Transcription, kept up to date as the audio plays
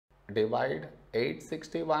divide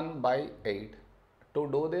 861 by 8. To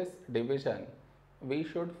do this division, we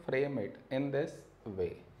should frame it in this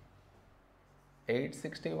way.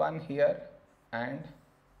 861 here and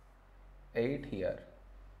 8 here.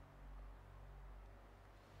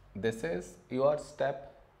 This is your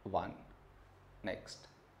step 1. Next,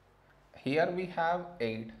 here we have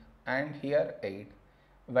 8 and here 8.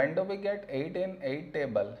 When do we get 8 in 8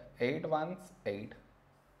 table? 8 ones 8.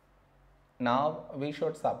 Now we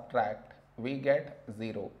should subtract. We get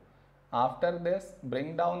 0. After this,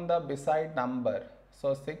 bring down the beside number.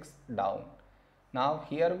 So 6 down. Now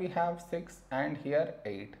here we have 6 and here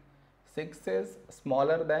 8. 6 is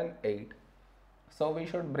smaller than 8. So we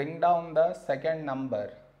should bring down the second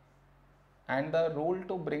number. And the rule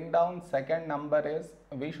to bring down second number is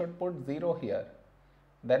we should put 0 here.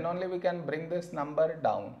 Then only we can bring this number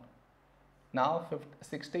down. Now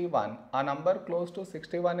 61. A number close to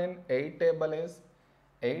 61 in 8 table is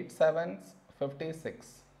 8 sevens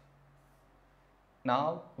 56.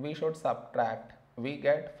 Now we should subtract. We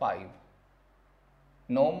get 5.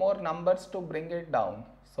 No more numbers to bring it down.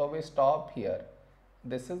 So we stop here.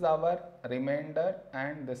 This is our remainder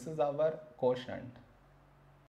and this is our quotient.